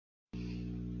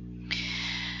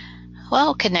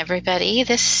Welcome, everybody.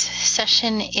 This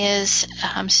session is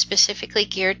specifically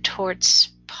geared towards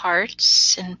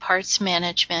parts and parts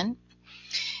management.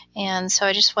 And so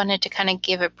I just wanted to kind of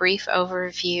give a brief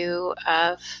overview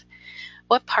of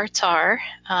what parts are.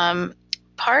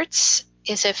 Parts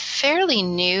is a fairly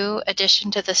new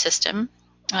addition to the system,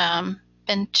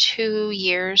 been 2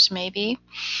 years maybe.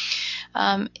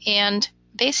 And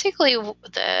basically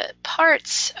the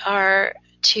parts are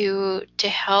to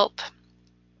help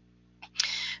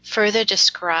further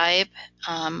describe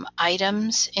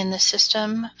items in the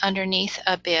system underneath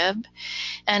a bib.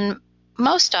 And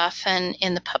most often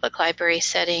in the public library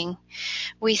setting,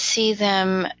 we see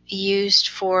them used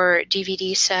for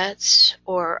DVD sets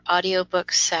or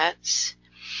audiobook sets.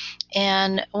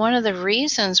 And one of the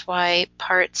reasons why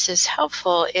parts is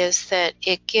helpful is that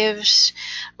it gives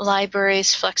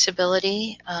libraries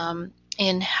flexibility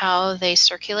in how they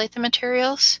circulate the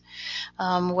materials.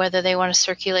 Whether they want to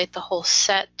circulate the whole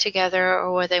set together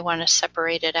or whether they want to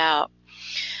separate it out.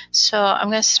 So I'm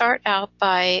going to start out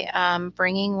by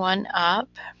bringing one up.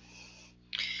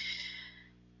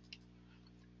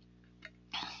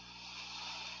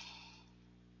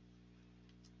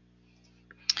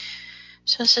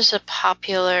 So this is a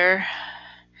popular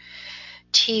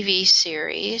TV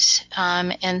series,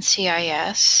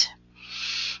 NCIS.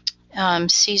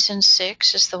 Season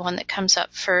 6 is the one that comes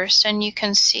up first, and you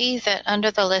can see that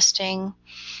under the listing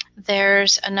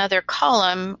there's another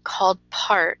column called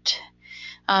Part.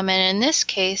 And in this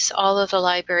case, all of the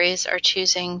libraries are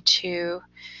choosing to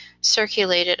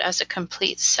circulate it as a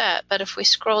complete set. But if we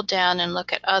scroll down and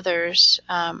look at others,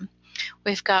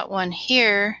 we've got one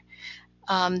here,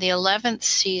 the 11th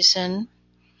season,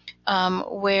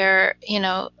 where,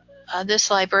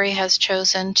 this library has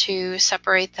chosen to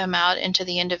separate them out into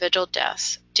the individual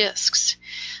discs.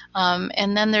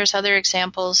 And then there's other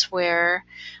examples where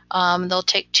they'll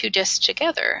take 2 discs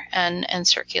together and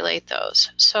circulate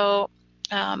those. So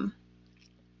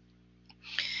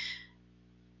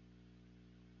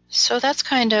that's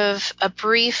kind of a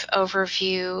brief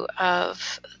overview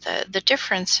of the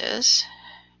differences.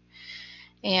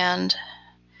 And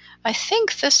I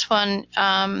think this one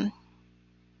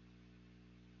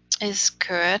is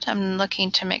good. I'm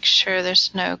looking to make sure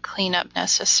there's no cleanup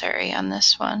necessary on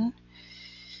this one.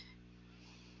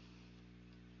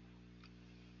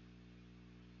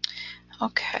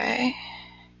 Okay.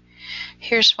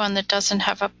 Here's one that doesn't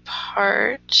have a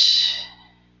part.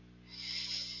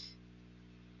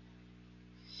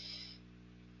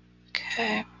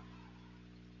 Okay.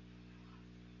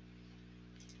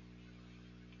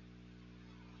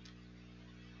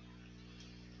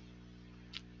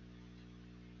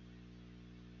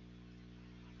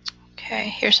 Okay,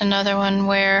 here's another one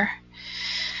where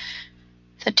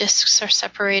the discs are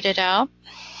separated out.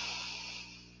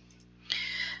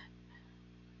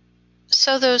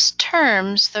 So those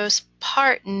terms, those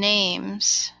part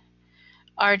names,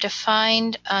 are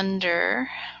defined under,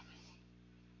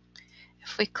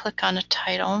 if we click on a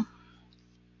title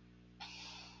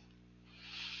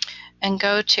and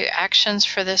go to Actions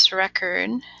for this record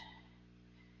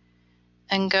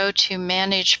and go to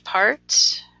Manage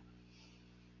Parts,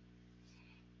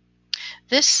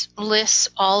 this lists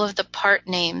all of the part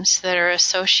names that are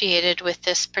associated with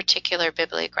this particular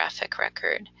bibliographic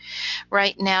record.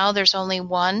 Right now there's only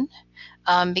one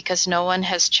because no one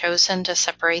has chosen to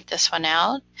separate this one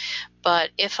out.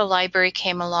 But if a library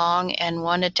came along and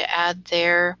wanted to add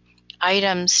their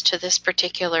items to this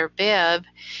particular bib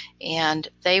and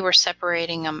they were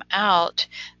separating them out,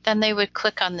 then they would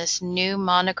click on this new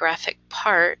monographic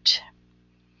part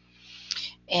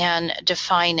and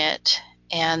define it,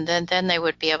 and then they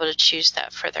would be able to choose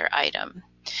that for their item.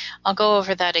 I'll go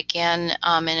over that again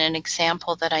in an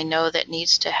example that I know that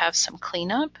needs to have some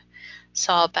cleanup.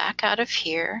 So I'll back out of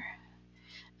here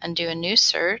and do a new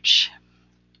search.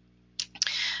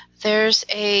 There's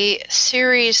a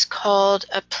series called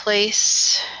A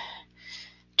Place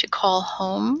to Call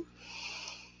Home.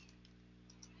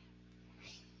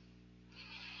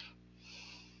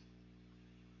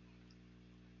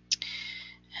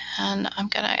 And I'm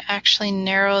going to actually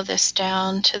narrow this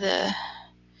down to the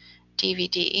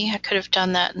DVD. I could have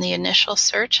done that in the initial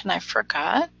search and I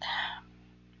forgot.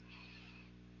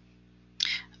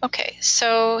 Okay,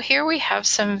 so here we have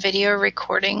some video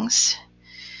recordings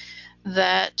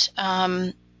that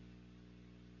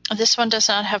this one does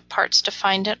not have parts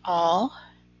defined at all.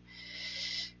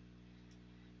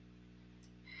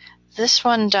 This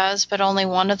one does, but only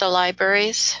one of the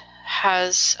libraries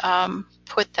has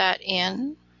put that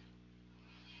in.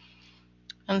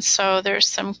 And so there's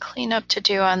some cleanup to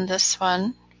do on this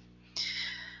one.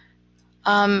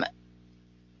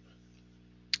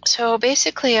 So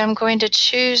basically I'm going to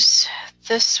choose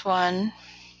this one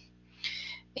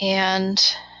and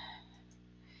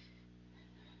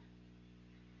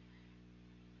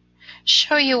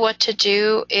show you what to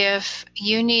do if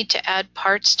you need to add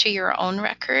parts to your own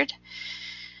record.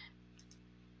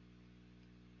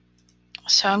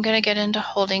 So I'm going to get into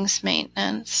holdings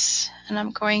maintenance, and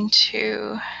I'm going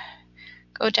to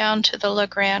go down to the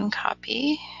Legrand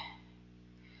copy.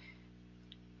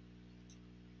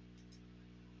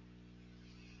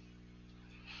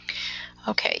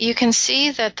 Okay, you can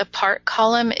see that the part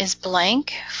column is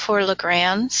blank for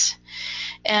Legrand's,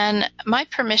 and my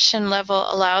permission level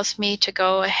allows me to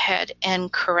go ahead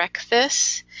and correct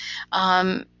this,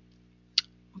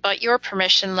 but your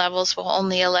permission levels will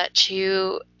only let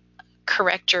you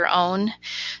correct your own.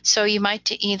 So you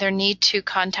might either need to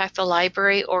contact the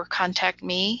library or contact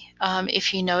me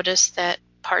if you notice that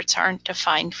parts aren't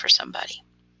defined for somebody.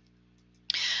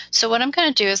 So what I'm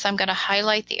going to do is I'm going to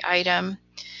highlight the item,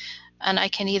 and I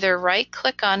can either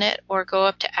right-click on it or go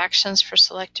up to Actions for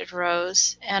selected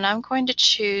rows, and I'm going to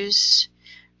choose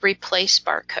Replace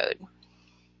Barcode.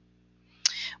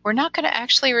 We're not going to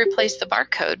actually replace the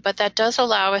barcode, but that does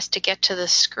allow us to get to the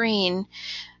screen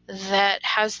that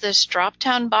has this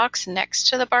drop-down box next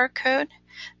to the barcode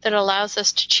that allows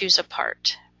us to choose a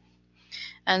part.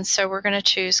 And so we're going to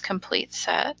choose Complete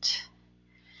Set,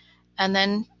 and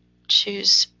then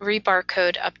choose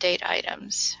Rebarcode Update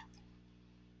Items.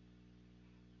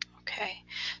 Okay,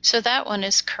 so that one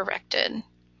is corrected.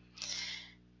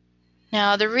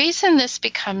 Now, the reason this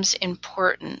becomes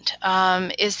important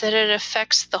is that it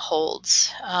affects the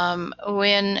holds.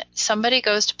 When somebody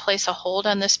goes to place a hold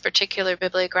on this particular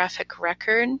bibliographic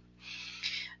record,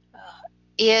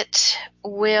 it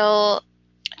will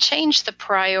change the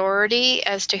priority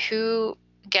as to who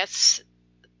gets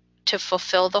to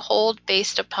fulfill the hold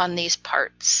based upon these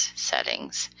parts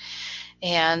settings.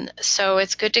 And so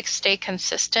it's good to stay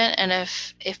consistent, and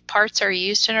if parts are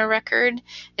used in a record,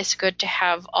 it's good to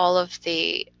have all of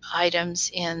the items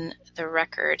in the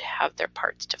record have their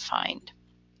parts defined.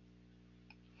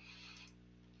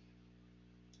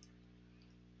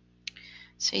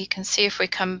 So you can see if we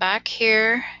come back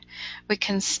here, we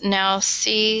can now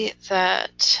see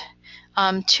that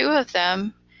 2 of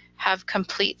them have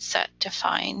Complete Set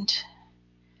defined.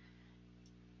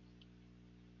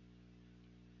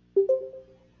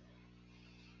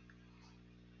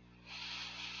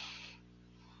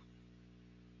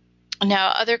 Now,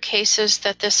 other cases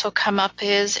that this will come up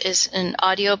is in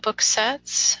audiobook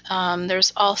sets.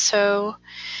 There's also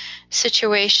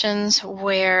situations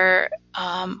where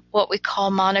what we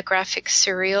call monographic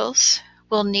serials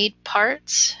will need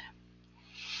parts.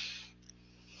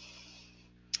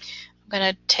 I'm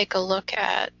going to take a look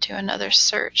at, do another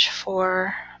search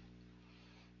for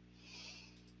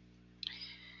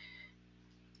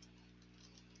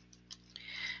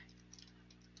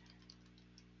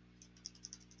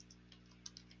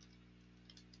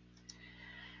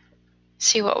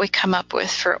see what we come up with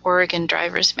for Oregon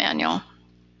Driver's Manual.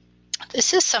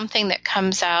 This is something that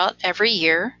comes out every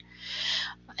year,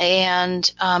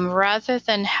 and rather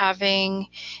than having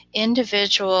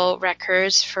individual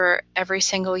records for every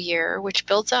single year, which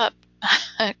builds up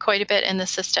quite a bit in the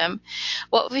system,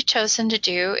 what we've chosen to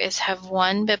do is have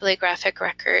one bibliographic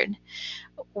record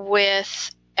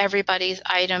with everybody's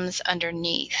items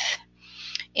underneath.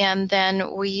 And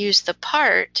then we use the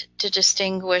part to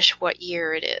distinguish what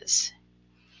year it is.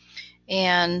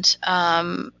 And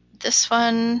this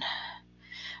one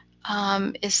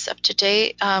is up to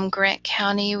date. Grant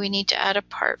County, we need to add a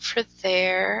part for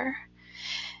there.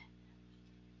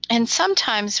 And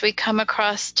sometimes we come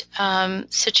across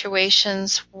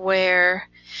situations where,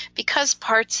 because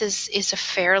parts is a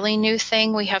fairly new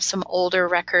thing, we have some older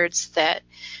records that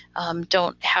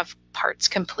don't have parts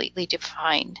completely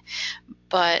defined.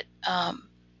 But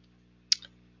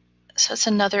so it's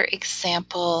another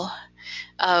example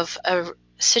of a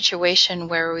situation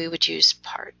where we would use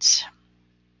parts.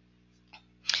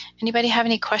 Anybody have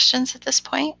any questions at this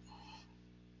point?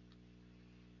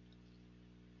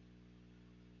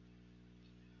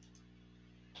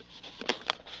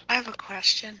 I have a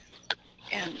question,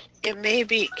 and it may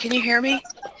be, can you hear me?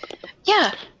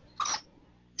 Yeah.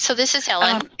 So this is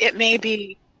Ellen. It may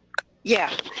be,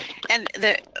 yeah, and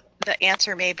the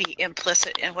answer may be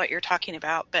implicit in what you're talking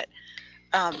about, but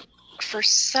for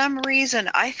some reason,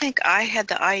 I think I had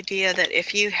the idea that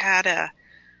if you had a,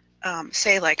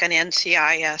 say like an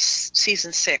NCIS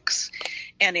Season 6,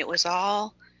 and it was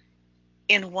all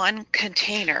in one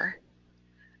container,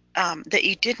 that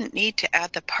you didn't need to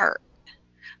add the part.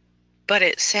 But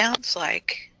it sounds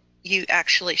like you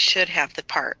actually should have the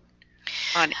part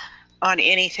on. on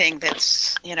anything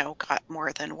that's, got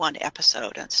more than one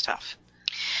episode and stuff.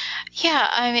 Yeah,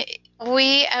 I mean,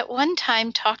 we at one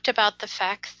time talked about the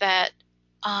fact that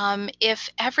if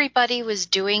everybody was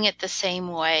doing it the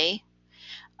same way,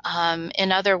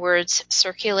 in other words,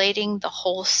 circulating the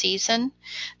whole season,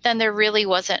 then there really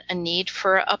wasn't a need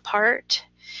for a part.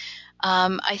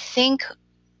 I think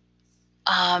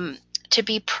to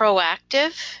be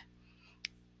proactive,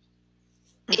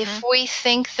 if we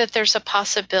think that there's a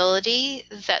possibility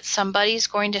that somebody's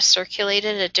going to circulate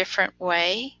it a different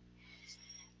way,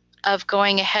 of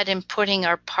going ahead and putting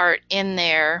our part in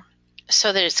there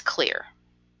so that it's clear.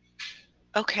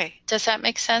 Okay. Does that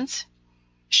make sense?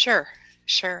 Sure.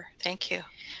 Thank you.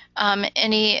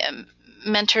 Any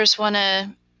mentors want to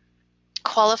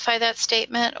qualify that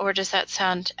statement, or does that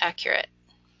sound accurate?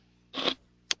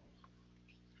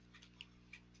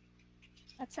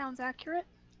 That sounds accurate.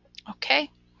 Okay.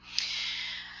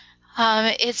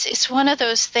 It's one of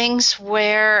those things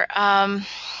where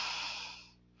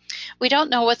we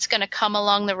don't know what's going to come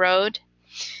along the road,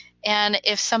 and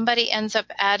if somebody ends up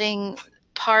adding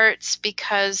parts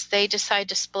because they decide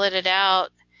to split it out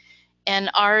and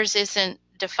ours isn't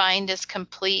defined as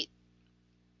complete,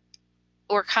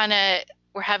 we're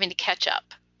having to catch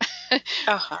up.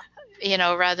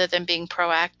 Rather than being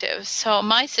proactive. So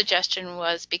my suggestion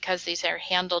was, because these are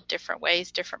handled different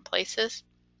ways, different places,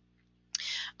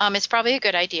 it's probably a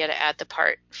good idea to add the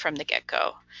part from the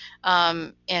get-go,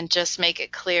 and just make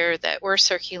it clear that we're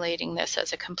circulating this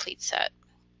as a complete set.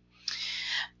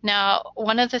 Now,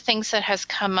 one of the things that has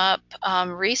come up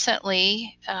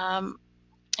recently,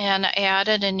 and I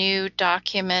added a new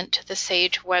document to the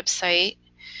SAGE website.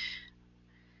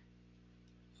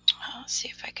 I'll see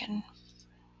if I can.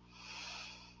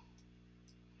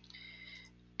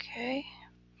 Okay.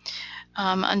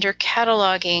 Under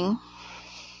cataloging,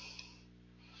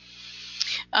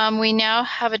 we now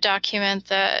have a document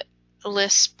that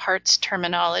lists parts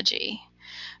terminology,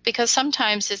 because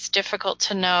sometimes it's difficult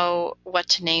to know what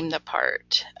to name the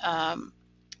part.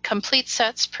 Complete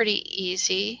set's pretty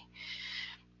easy.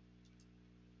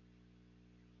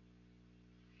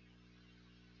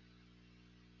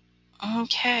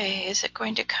 Okay, is it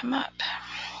going to come up?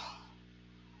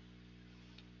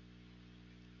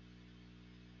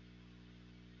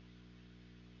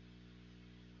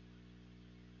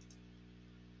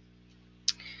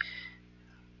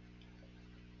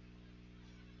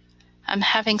 I'm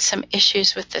having some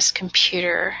issues with this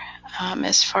computer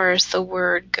as far as the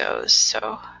word goes,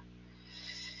 so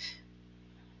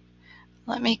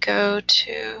let me go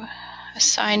to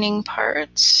assigning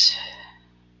parts.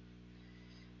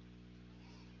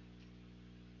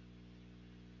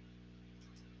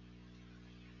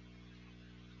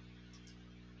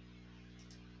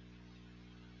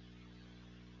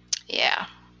 Yeah.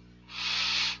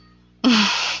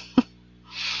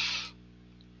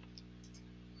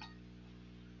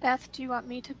 Beth, do you want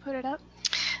me to put it up?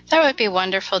 That would be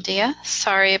wonderful, Dia.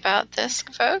 Sorry about this,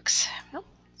 folks. Nope,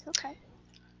 it's okay.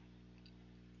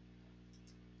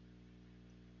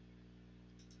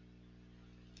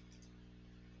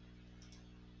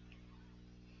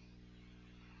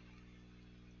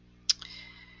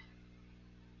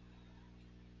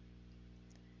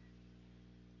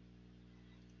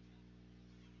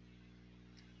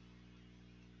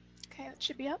 Okay, it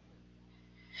should be up.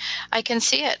 I can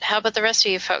see it. How about the rest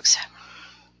of you folks?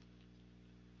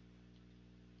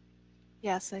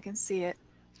 Yes, I can see it.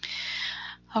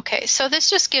 Okay, so this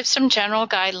just gives some general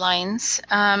guidelines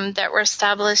that were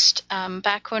established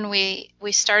back when we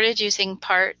started using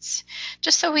parts,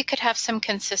 just so we could have some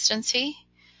consistency.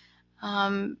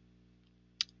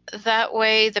 That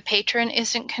way the patron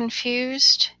isn't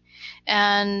confused,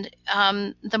 and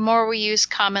the more we use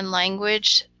common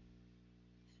language,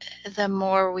 the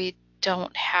more we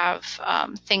don't have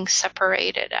things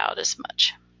separated out as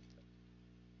much.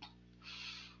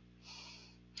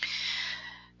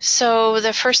 So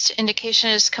the first indication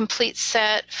is complete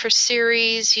set. For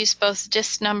series, use both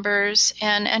disc numbers,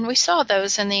 and we saw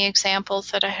those in the examples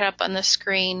that I had up on the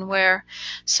screen, where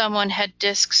someone had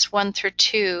discs 1 through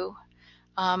 2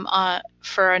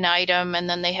 for an item, and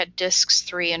then they had discs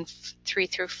 3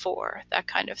 through 4, that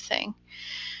kind of thing.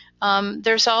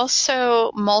 There's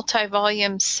also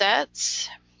multi-volume sets.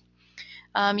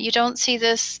 You don't see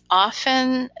this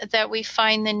often, that we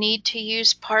find the need to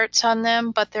use parts on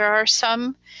them, but there are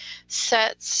some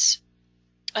sets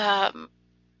of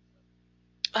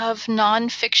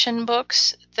nonfiction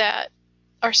books that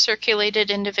are circulated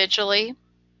individually,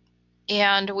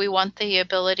 and we want the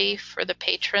ability for the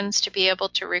patrons to be able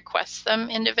to request them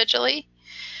individually,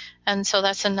 and so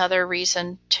that's another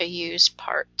reason to use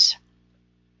parts.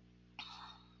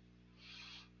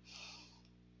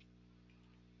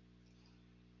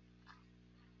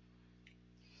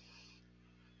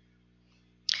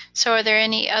 So are there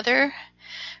any other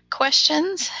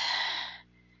questions?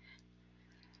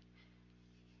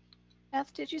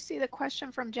 Beth, did you see the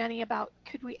question from Jenny about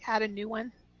could we add a new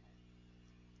one?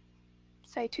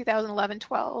 Say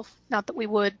 2011-12. Not that we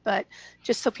would, but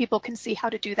just so people can see how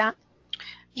to do that.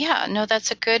 Yeah, no,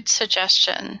 that's a good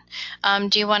suggestion.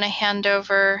 Do you want to hand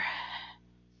over?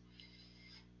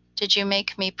 Did you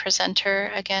make me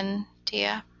presenter again,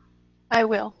 Dia? I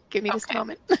will. Give me just a Okay.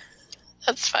 moment.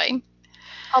 That's fine.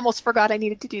 Almost forgot I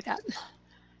needed to do that.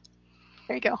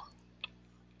 There you go.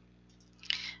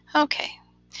 Okay,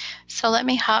 so let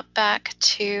me hop back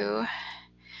to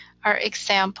our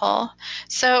example.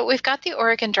 So we've got the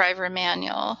Oregon Driver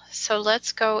Manual. So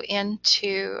let's go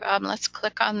into, let's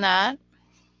click on that.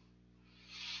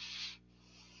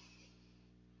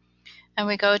 And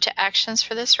we go to Actions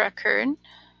for this record.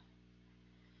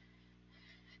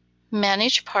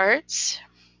 Manage Parts.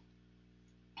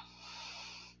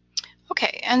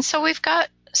 Okay, and so we've got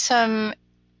some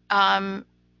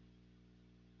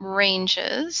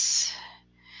ranges.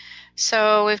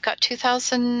 So we've got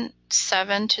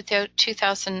 2007 to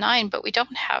 2009, but we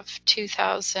don't have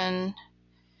 2000.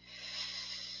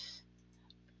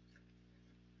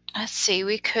 Let's see,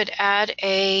 we could add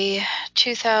a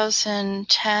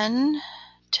 2010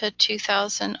 to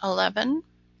 2011.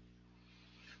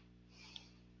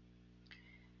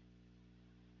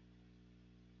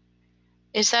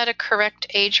 Is that a correct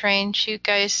age range, you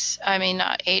guys? I mean,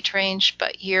 not age range,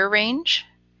 but year range?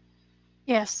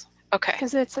 Yes, Okay.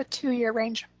 because it's a 2-year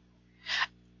range.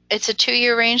 It's a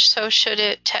 2-year range, so should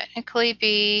it technically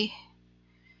be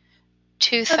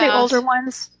 2000?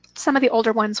 Some of the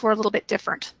older ones were a little bit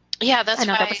different. Yeah, that's I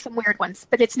know why. there were some weird ones,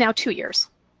 but it's now 2 years.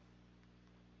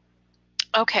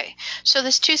 Okay, so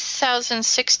this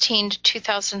 2016 to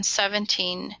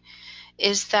 2017,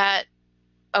 is that,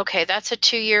 okay, that's a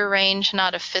 2-year range,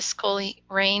 not a fiscal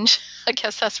range. I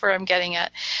guess that's where I'm getting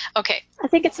at. Okay. I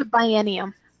think it's a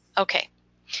biennium. Okay.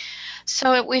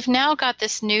 So we've now got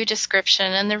this new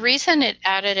description, and the reason it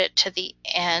added it to the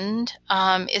end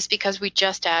is because we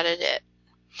just added it.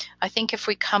 I think if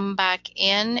we come back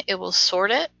in, it will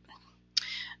sort it.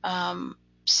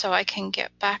 So I can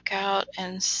get back out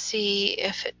and see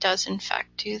if it does in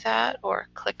fact do that, or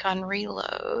click on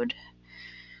reload.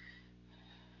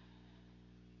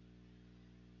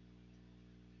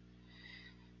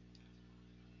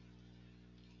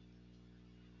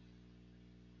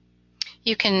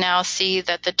 You can now see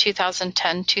that the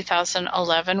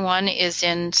 2010-2011 one is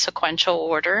in sequential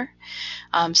order.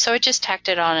 So it just tacked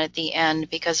it on at the end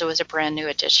because it was a brand new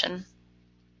edition.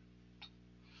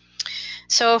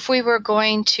 So if we were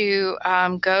going to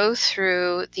go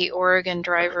through the Oregon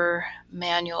Driver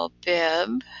Manual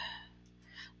bib,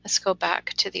 let's go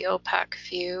back to the OPAC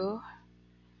view.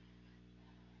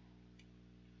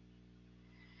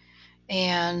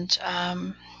 And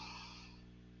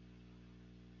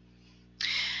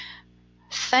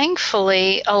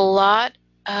thankfully, a lot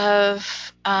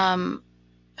of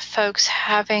folks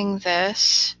having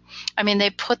this, I mean, they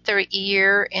put their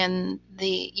year in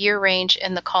the year range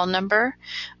in the call number,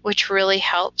 which really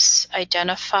helps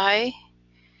identify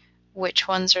which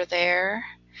ones are there.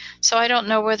 So I don't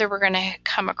know whether we're going to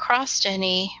come across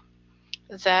any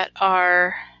that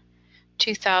are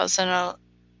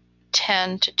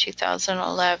 2010 to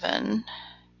 2011.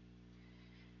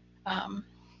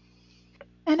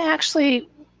 And actually,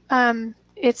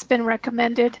 it's been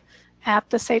recommended at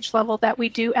the SAGE level that we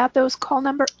do add those call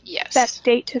numbers, Yes. that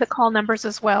date to the call numbers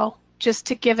as well, just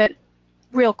to give it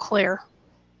real clear.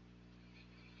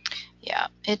 Yeah,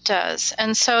 it does.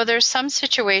 And so there's some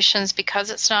situations,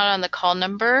 because it's not on the call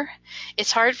number,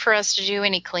 it's hard for us to do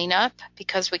any cleanup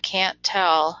because we can't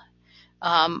tell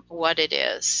what it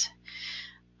is.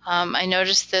 I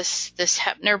noticed this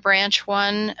Heppner branch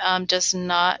one does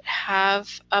not have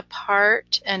a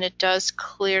part, and it does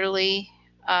clearly,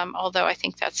 although I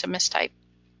think that's a mistype,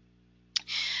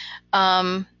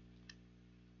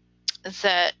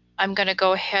 that I'm going to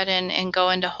go ahead and go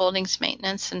into holdings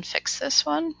maintenance and fix this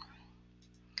one.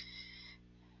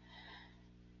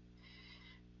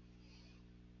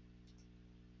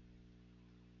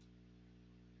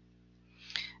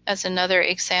 As another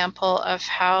example of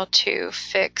how to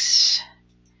fix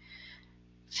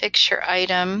your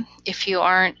item if you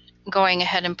aren't going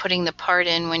ahead and putting the part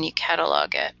in when you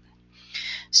catalog it.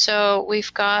 So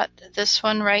we've got this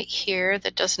one right here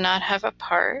that does not have a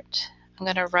part. I'm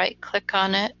going to right click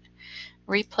on it,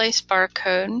 replace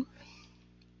barcode.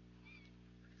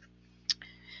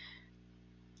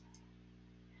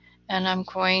 And I'm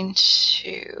going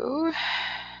to,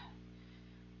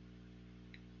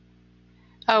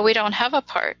 oh, we don't have a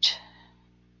part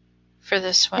for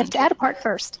this You one. have to add a part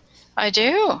first. I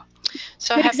do.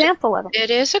 So I Good have to, example of them. it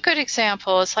is a good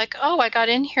example. It's like, oh, I got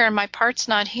in here and my part's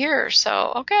not here.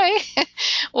 So, okay,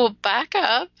 we'll back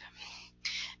up.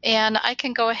 And I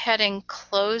can go ahead and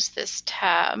close this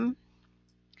tab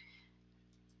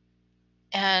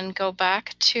and go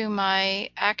back to my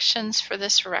actions for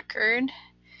this record.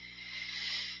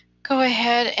 Go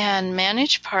ahead and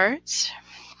manage parts.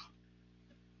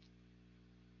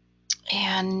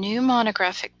 And new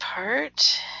monographic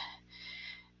part.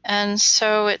 And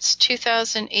so it's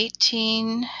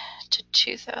 2018 to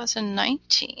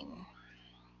 2019.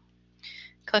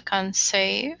 Click on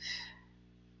Save.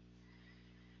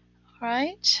 All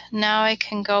right, now I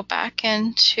can go back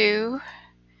into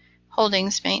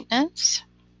Holdings Maintenance.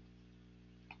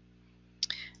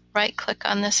 Right-click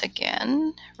on this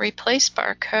again, Replace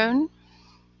Barcode.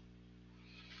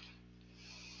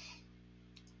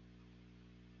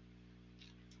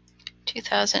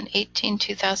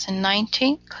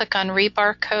 (2018-2019). Click on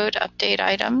Rebarcode, Update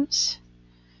Items.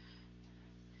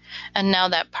 And now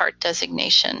that part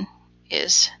designation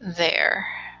is there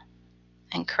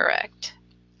and correct.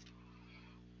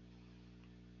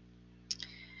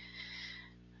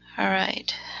 All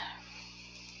right.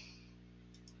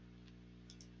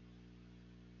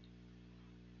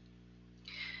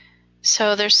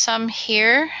 So there's some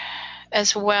here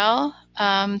as well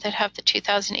that have the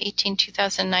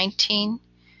 2018-2019.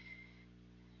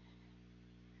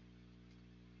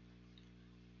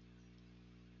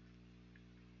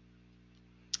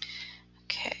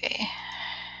 Okay.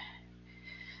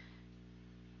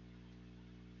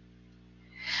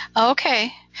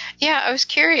 Okay. Yeah, I was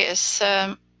curious.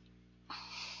 The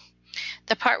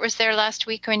part was there last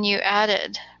week when you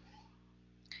added.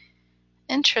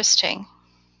 Interesting.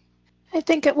 I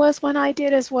think it was when I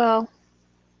did as well.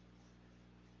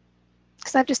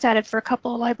 Because I've just added for a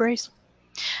couple of libraries.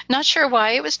 Not sure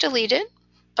why it was deleted,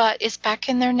 but it's back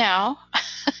in there now.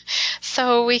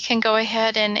 So we can go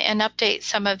ahead and update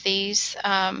some of these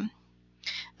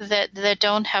that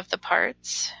don't have the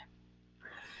parts.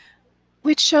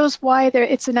 Which shows why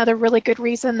it's another really good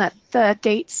reason that the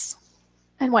dates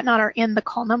and whatnot are in the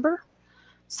call number.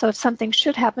 So if something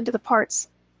should happen to the parts,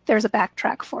 there's a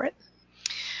backtrack for it.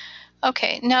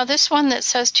 Okay, now this one that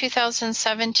says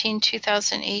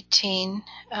 2017-2018,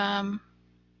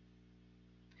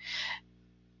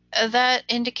 that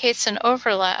indicates an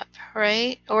overlap,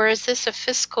 right? Or is this a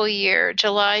fiscal year,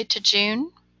 July to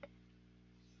June?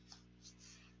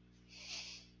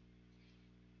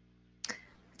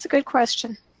 It's a good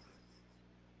question.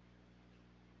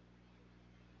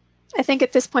 I think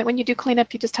at this point when you do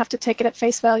cleanup, you just have to take it at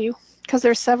face value because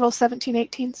there's several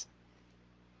 17-18s.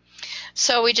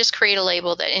 So we just create a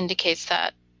label that indicates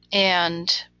that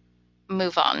and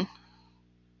move on.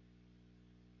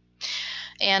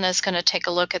 Anna's going to take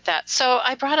a look at that. So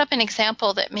I brought up an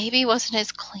example that maybe wasn't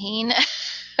as clean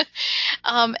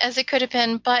as it could have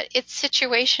been, but it's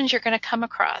situations you're going to come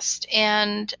across.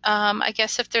 And I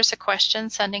guess if there's a question,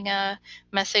 sending a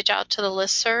message out to the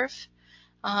listserv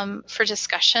for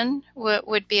discussion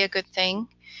would be a good thing.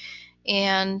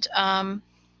 And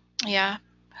yeah,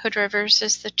 Hood Rivers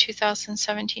is the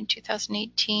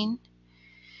 2017-2018.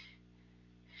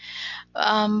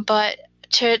 But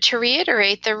to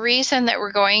reiterate, the reason that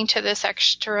we're going to this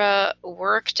extra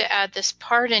work to add this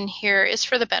part in here is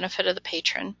for the benefit of the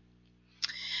patron.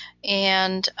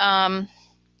 And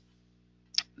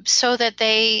so that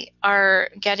they are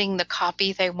getting the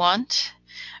copy they want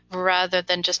rather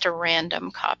than just a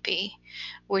random copy,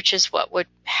 which is what would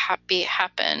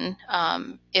happen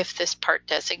if this part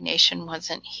designation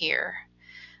wasn't here.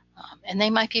 And they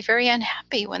might be very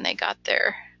unhappy when they got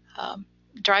their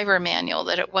driver manual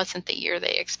that it wasn't the year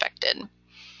they expected.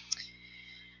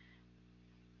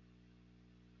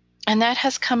 And that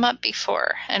has come up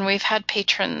before, and we've had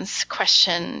patrons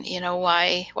question,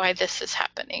 why this is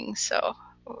happening. So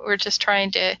we're just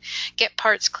trying to get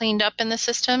parts cleaned up in the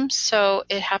system so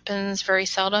it happens very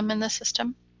seldom in the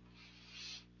system.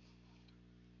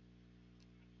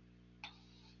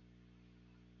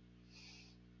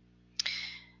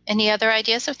 Any other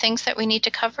ideas of things that we need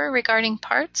to cover regarding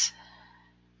parts?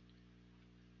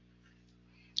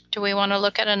 Do we want to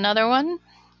look at another one?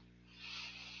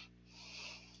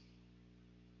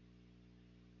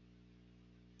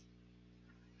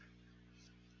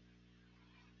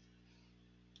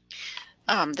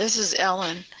 This is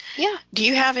Ellen. Yeah. Do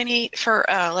you have any for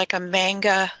like a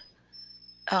manga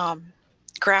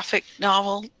graphic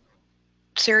novel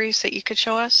series that you could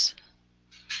show us?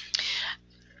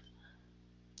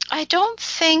 I don't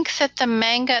think that the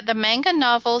manga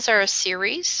novels are a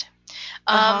series,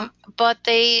 but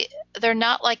they're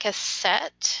not like a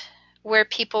set where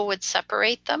people would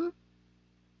separate them.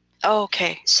 Oh,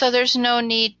 okay. So there's no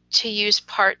need to use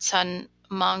parts on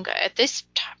manga at this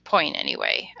point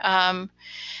anyway.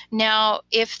 Now,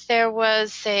 if there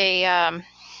was a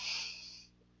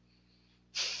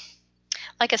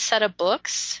like a set of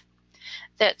books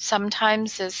that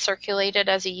sometimes is circulated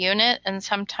as a unit and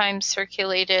sometimes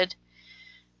circulated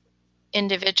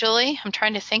individually, I'm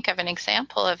trying to think of an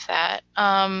example of that.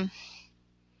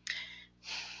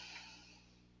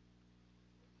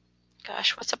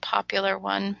 Gosh, what's a popular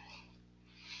one?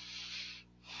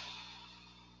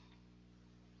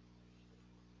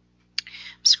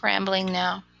 I'm scrambling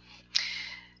now.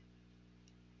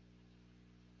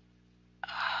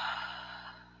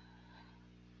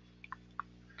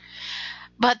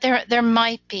 But there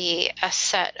might be a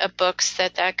set of books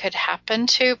that could happen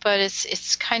to, but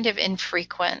it's kind of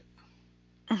infrequent.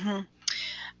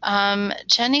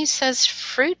 Jenny says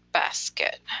fruit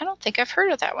basket. I don't think I've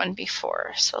heard of that one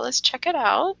before, so let's check it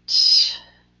out.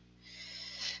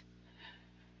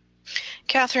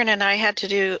 Catherine and I had to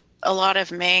do a lot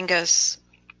of mangas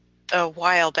a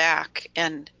while back,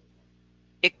 and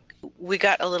we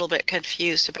got a little bit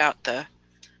confused about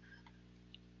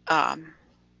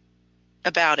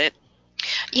it.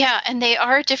 Yeah, and they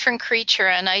are a different creature,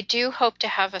 and I do hope to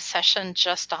have a session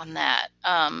just on that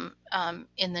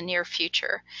in the near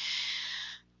future.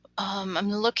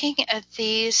 I'm looking at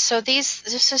these. So this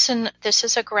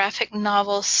is a graphic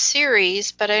novel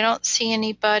series, but I don't see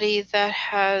anybody that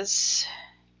has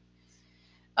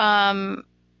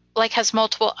has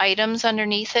multiple items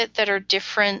underneath it that are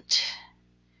different.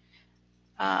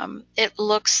 It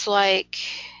looks like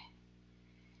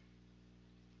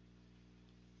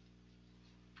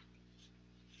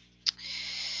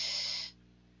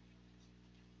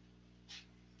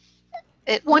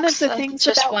one of the things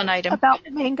just one item. about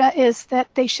manga is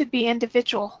that they should be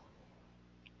individual.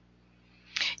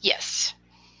 Yes.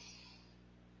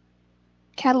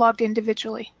 Cataloged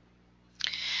individually.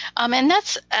 And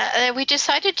that's we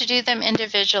decided to do them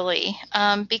individually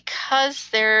because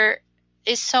there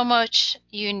is so much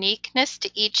uniqueness to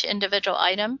each individual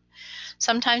item.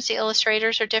 Sometimes the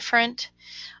illustrators are different,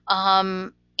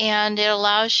 and it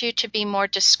allows you to be more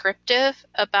descriptive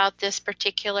about this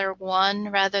particular one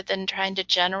rather than trying to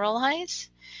generalize.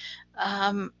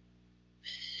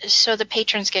 So the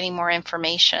patron's getting more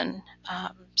information.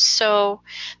 So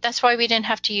that's why we didn't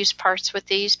have to use parts with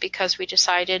these, because we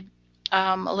decided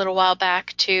a little while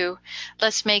back to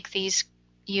let's make these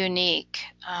unique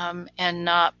and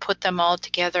not put them all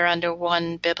together under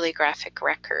one bibliographic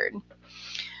record.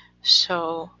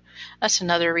 So that's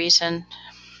another reason.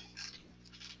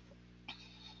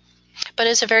 But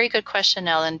it's a very good question,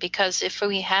 Ellen, because if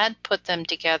we had put them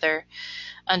together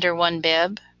under one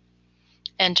bib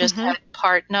and just had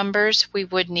part numbers, we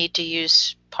would need to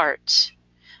use parts.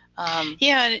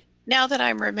 Yeah, now that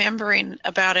I'm remembering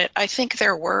about it, I think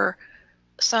there were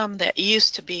some that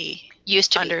used to be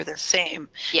under the same.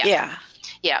 Yeah.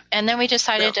 And then we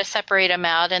decided to separate them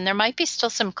out, and there might be still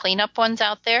some cleanup ones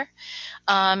out there.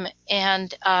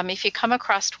 If you come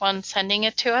across one, sending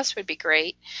it to us would be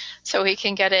great, so we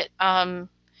can get it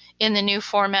in the new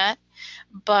format.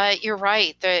 But you're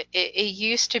right, that it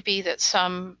used to be that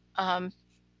some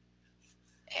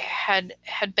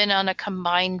had been on a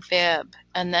combined bib,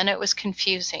 and then it was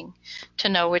confusing to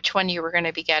know which one you were going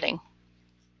to be getting,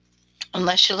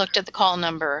 unless you looked at the call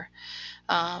number,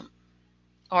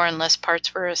 or unless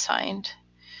parts were assigned.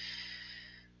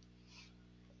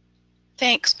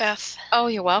 Thanks, Beth. Oh,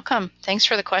 you're welcome. Thanks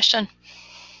for the question.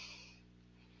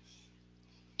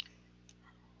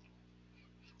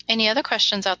 Any other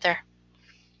questions out there?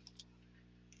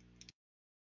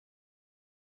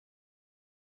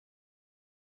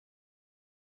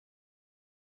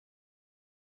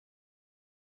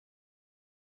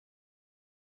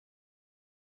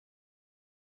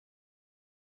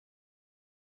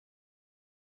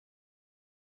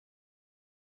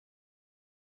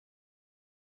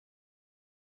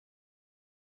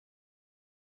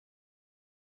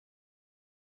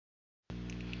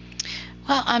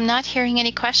 Well, I'm not hearing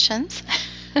any questions.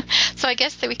 So I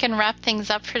guess that we can wrap things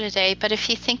up for today. But if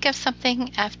you think of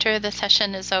something after the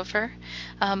session is over,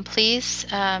 please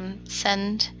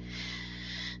send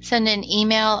an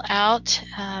email out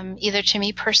either to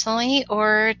me personally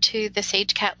or to the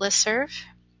SageCat listserv.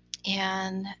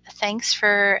 And thanks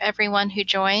for everyone who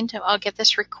joined. I'll get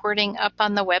this recording up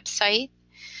on the website.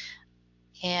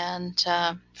 And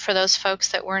for those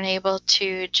folks that weren't able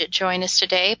to join us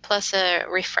today, plus a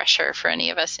refresher for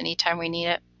any of us anytime we need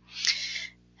it.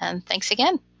 And thanks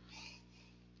again.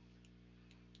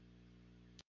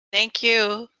 Thank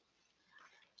you.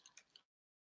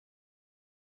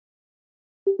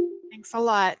 Thanks a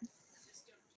lot.